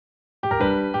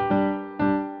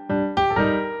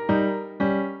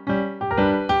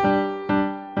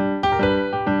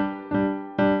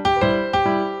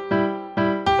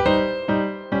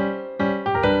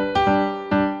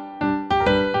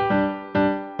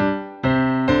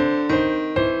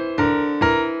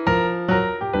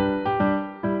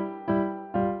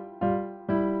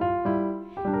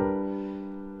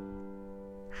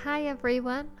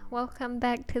everyone, welcome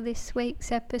back to this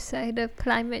week's episode of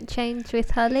Climate Change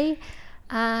with Holly.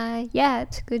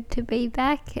 It's good to be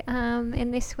back.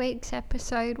 In this week's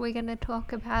episode, we're going to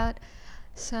talk about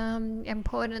some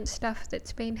important stuff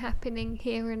that's been happening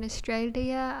here in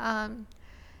Australia.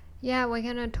 We're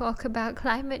going to talk about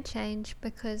climate change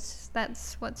because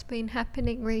that's what's been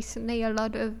happening recently. A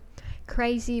lot of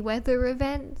crazy weather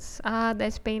events.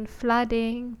 There's been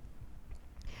flooding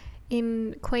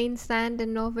in Queensland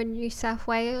and northern New South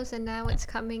Wales, and now it's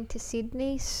coming to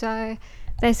Sydney, so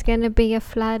there's going to be a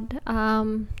flood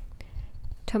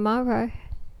tomorrow.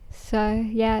 So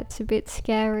it's a bit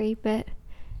scary, but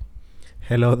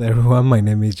Hello there, everyone. My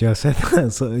name is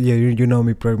Joseph. So you know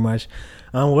me pretty much.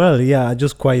 I'm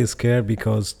just quite scared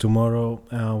because tomorrow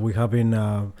we're having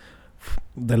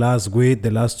the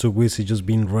last 2 weeks it's just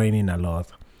been raining a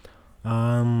lot. We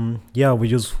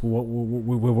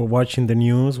were watching the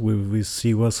news. We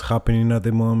see what's happening at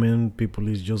the moment. People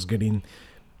is just getting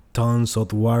tons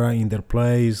of water in their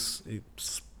place.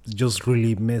 It's just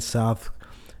really mess up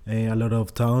a lot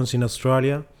of towns in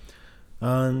Australia.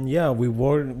 And we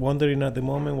were wondering at the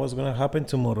moment what's gonna happen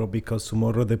tomorrow, because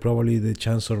tomorrow the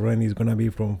chance of rain is gonna be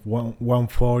from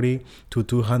 140 to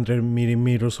 200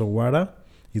 millimeters of water.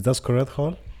 Is that correct,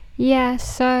 Hall?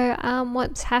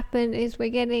 what's happened is we're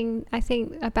getting, I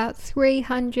think, about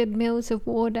 300 mils of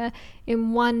water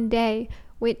in one day,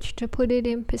 which, to put it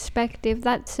in perspective,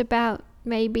 that's about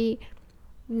maybe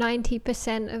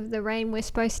 90% of the rain we're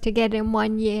supposed to get in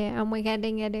 1 year, and we're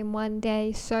getting it in one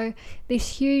day. So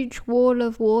this huge wall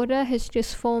of water has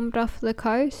just formed off the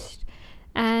coast,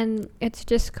 and it's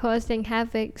just causing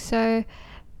havoc. So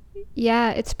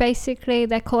it's basically,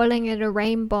 they're calling it a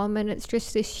rain bomb, and it's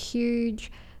just this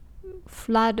huge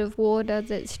flood of water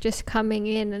that's just coming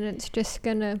in, and it's just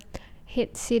gonna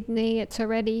hit Sydney. It's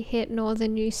already hit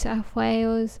northern New South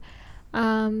Wales.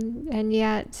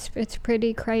 It's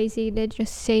pretty crazy to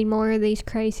just see more of these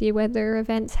crazy weather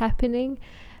events happening.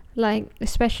 Like,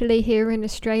 especially here in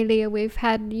Australia, we've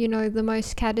had, the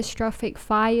most catastrophic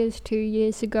fires 2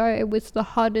 years ago. It was the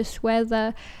hottest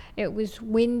weather. It was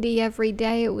windy every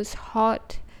day. It was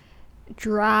hot,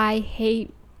 dry,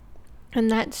 heat. And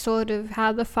that's sort of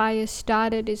how the fires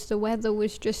started, is the weather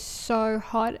was just so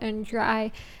hot and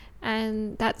dry,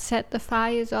 and that set the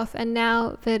fires off. And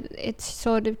now that it's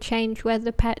sort of changed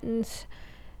weather patterns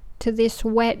to this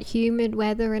wet, humid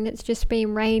weather, and it's just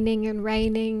been raining and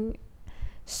raining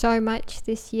so much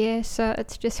this year. So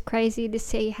it's just crazy to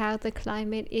see how the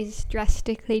climate is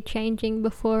drastically changing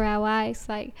before our eyes.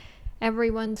 Like,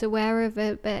 everyone's aware of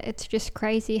it, but it's just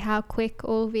crazy how quick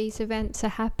all these events are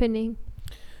happening.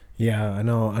 Yeah, I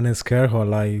know, and it's scared her.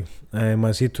 Like,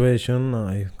 my situation,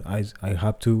 I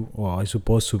have to, or I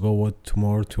supposed to go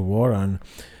tomorrow to war, and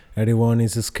everyone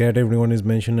is scared. Everyone is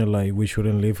mentioning like we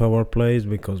shouldn't leave our place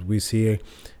because we see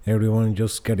everyone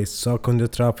just getting stuck on the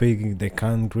traffic. They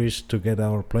can't reach to get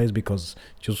our place because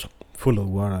just full of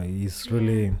water. It's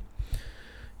really,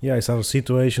 it's a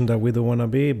situation that we don't want to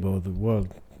be, but well,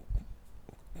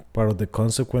 part of the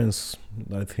consequence,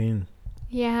 I think.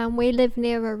 Yeah, and we live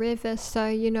near a river,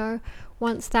 so,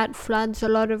 once that floods, a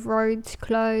lot of roads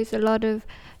close, a lot of,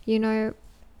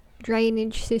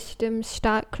 drainage systems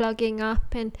start clogging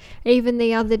up. And even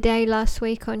the other day, last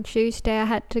week on Tuesday, I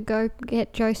had to go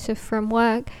get Joseph from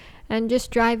work, and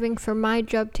just driving from my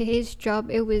job to his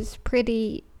job, it was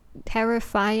pretty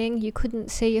terrifying. You couldn't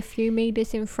see a few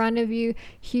meters in front of you,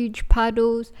 huge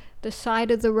puddles. The side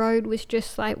of the road was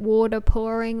just like water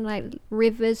pouring, like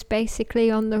rivers basically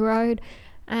on the road.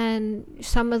 And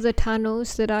some of the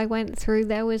tunnels that I went through,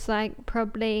 there was like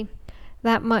probably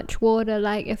that much water.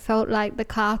 Like, it felt like the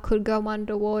car could go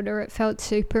underwater. It felt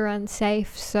super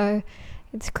unsafe. So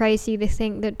it's crazy to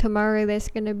think that tomorrow there's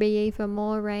going to be even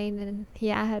more rain. And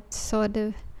it's sort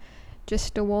of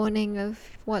just a warning of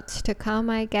what's to come,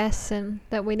 I guess, and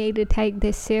that we need to take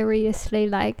this seriously.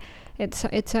 Like,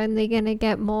 it's only going to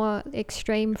get more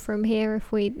extreme from here.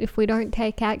 If we don't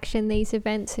take action, these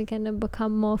events are going to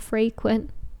become more frequent.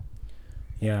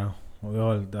 Yeah,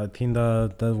 well, I think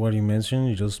that's what you mentioned.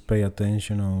 You just pay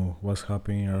attention on what's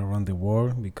happening around the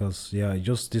world, because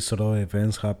just these sort of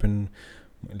events happen,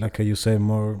 like you said,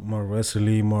 more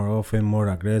recently, more often, more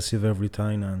aggressive every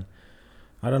time. And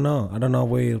I don't know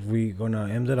where we gonna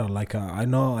end it up. Like, I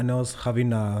know it's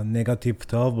having a negative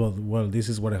thought, but well, this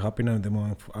is what happened at the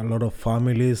moment. A lot of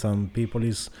families and people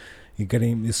is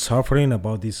suffering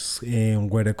about these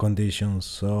weather conditions.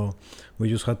 So we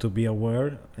just have to be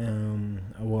aware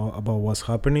about what's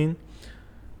happening.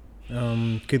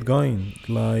 Keep going,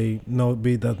 like, not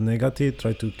be that negative,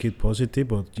 try to keep positive,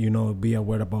 but be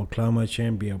aware about climate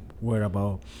change, be aware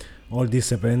about all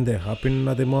this event that happened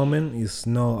at the moment is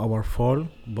not our fault,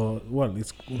 but well,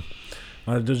 it's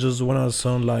I just want to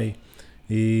sound like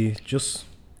just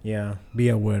yeah, be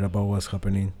aware about what's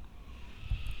happening.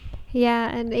 Yeah,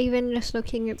 and even just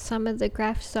looking at some of the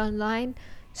graphs online,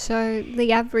 so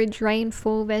the average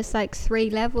rainfall, there's like three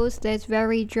levels. There's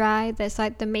very dry, there's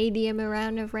like the medium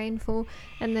amount of rainfall,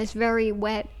 and there's very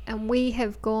wet. And we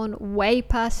have gone way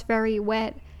past very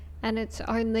wet, and it's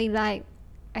only like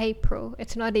April.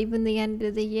 It's not even the end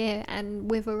of the year, and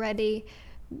we've already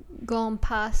gone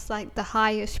past like the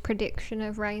highest prediction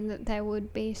of rain that there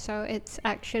would be. So it's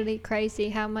actually crazy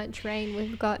how much rain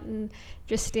we've gotten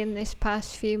just in this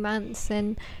past few months.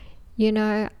 And you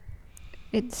know,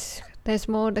 there's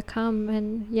more to come.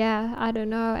 And yeah, I don't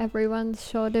know, everyone's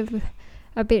sort of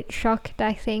a bit shocked,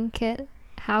 I think, at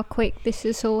how quick this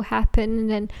has all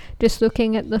happened. And just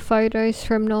looking at the photos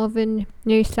from northern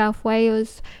New South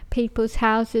Wales, people's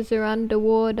houses are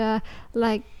underwater,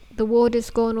 like the water's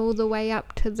gone all the way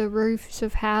up to the roofs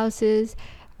of houses,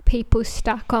 people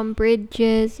stuck on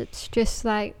bridges. It's just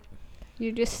like,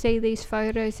 you just see these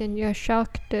photos and you're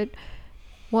shocked at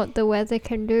what the weather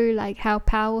can do, like how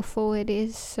powerful it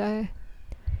is. So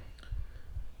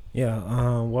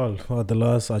Yeah, well, at the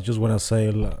last, I just want to say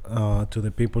to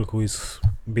the people who is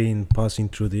being passing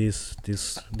through this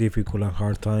difficult and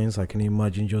hard times. I can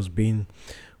imagine just being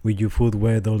with your food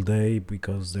wet all day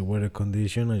because the weather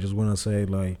condition. I just want to say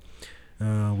like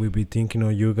we'll be thinking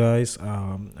of you guys.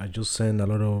 I just send a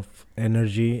lot of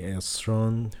energy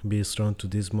and be strong to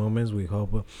these moments. We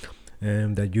hope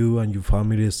that you and your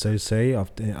family stay safe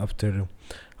after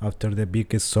the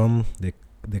biggest storm.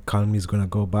 The calm is gonna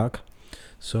go back.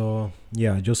 So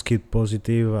yeah, just keep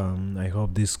positive. I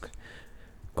hope this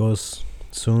goes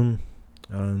soon,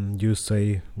 and you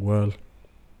stay well.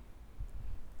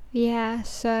 yeah,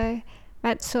 so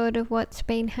that's sort of what's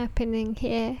been happening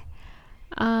here.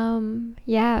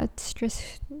 Yeah, it's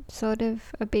just sort of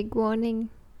a big warning.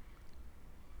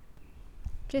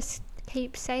 Just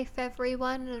keep safe,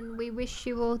 everyone, and we wish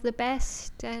you all the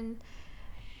best. And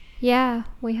yeah,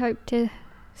 we hope to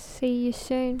see you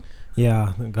soon.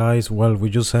 Yeah, guys. Well, we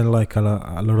just send like a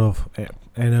lot of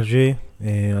energy.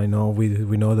 I know we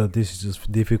know that this is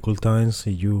just difficult times.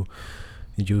 You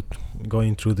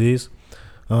going through this.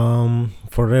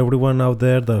 For everyone out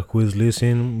there that who is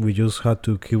listening, we just had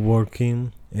to keep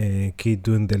working, keep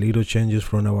doing the little changes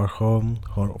from our home,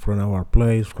 from our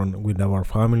place, from with our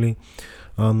family.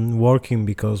 Working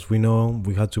because we know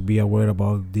we had to be aware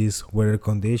about these weather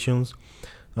conditions.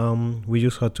 We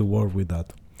just had to work with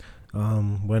that.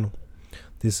 Bueno,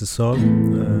 this is all.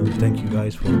 Thank you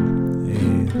guys for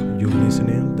you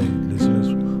listening, the listeners.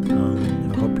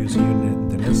 I hope you see you in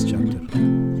the next chapter.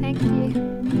 Thank you.